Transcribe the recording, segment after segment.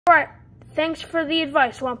Right. Thanks for the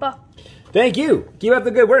advice, Wampa. Thank you. Keep up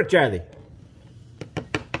the good work, Charlie.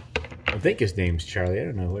 I think his name's Charlie. I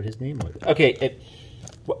don't know what his name was. Okay,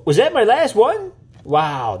 was that my last one?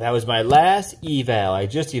 Wow, that was my last eval. I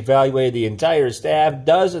just evaluated the entire staff,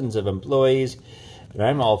 dozens of employees, and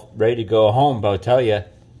I'm all ready to go home, but I'll tell you,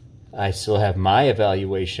 I still have my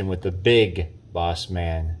evaluation with the big boss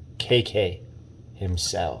man, KK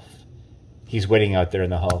himself. He's waiting out there in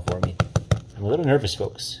the hall for me. I'm a little nervous,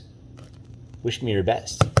 folks. Wish me your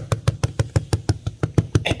best.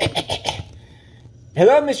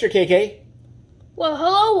 Hello, Mr. KK. Well,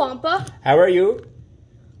 hello, Wampa. How are you?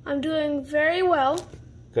 I'm doing very well.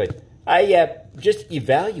 Good. I just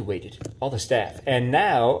evaluated all the staff, and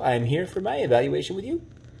now I'm here for my evaluation with you.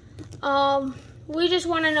 We just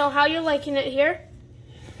want to know how you're liking it here.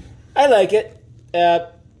 I like it.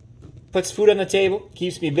 Puts food on the table,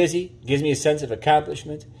 keeps me busy, gives me a sense of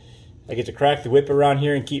accomplishment. I get to crack the whip around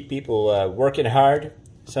here and keep people working hard.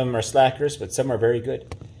 Some are slackers, but some are very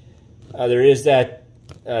good. There is that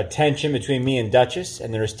tension between me and Duchess,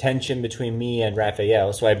 and there's tension between me and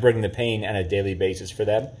Raphael, so I bring the pain on a daily basis for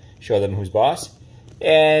them, show them who's boss.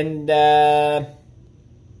 And got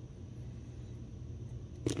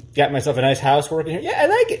myself a nice house working here. Yeah, I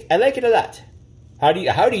like it. I like it a lot. How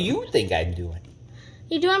do you think I'm doing?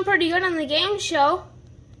 You're doing pretty good on the game show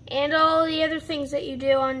and all the other things that you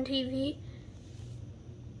do on TV.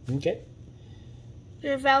 Okay.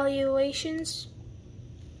 Your evaluations.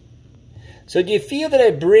 So do you feel that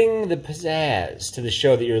I bring the pizzazz to the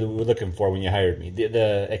show that you were looking for when you hired me?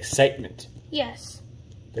 The excitement? Yes.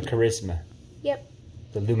 The charisma? Yep.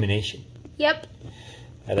 The illumination? Yep.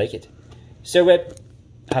 I like it. So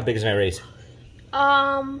how big is my raise?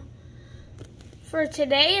 For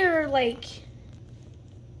today or like...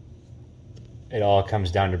 It all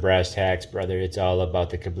comes down to brass tacks, brother. It's all about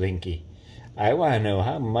the kablinky. I want to know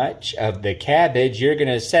how much of the cabbage you're going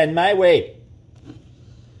to send my way.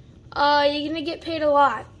 You're going to get paid a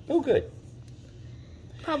lot. Oh, good.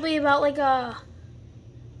 Probably about like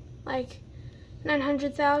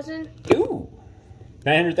 900,000. Ooh.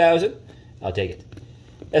 900,000? I'll take it.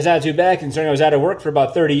 That's not too bad considering I was out of work for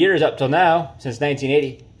about 30 years up till now, since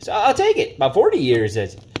 1980. So I'll take it. About 40 years.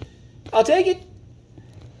 I'll take it.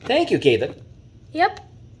 Thank you, Caleb. Yep.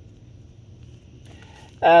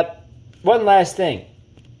 One last thing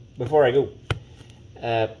before I go.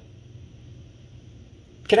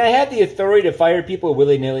 Can I have the authority to fire people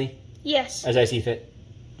willy-nilly? Yes. As I see fit?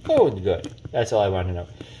 Oh, good. That's all I want to know.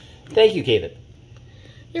 Thank you, Caleb.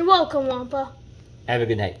 You're welcome, Wampa. Have a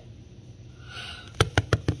good night.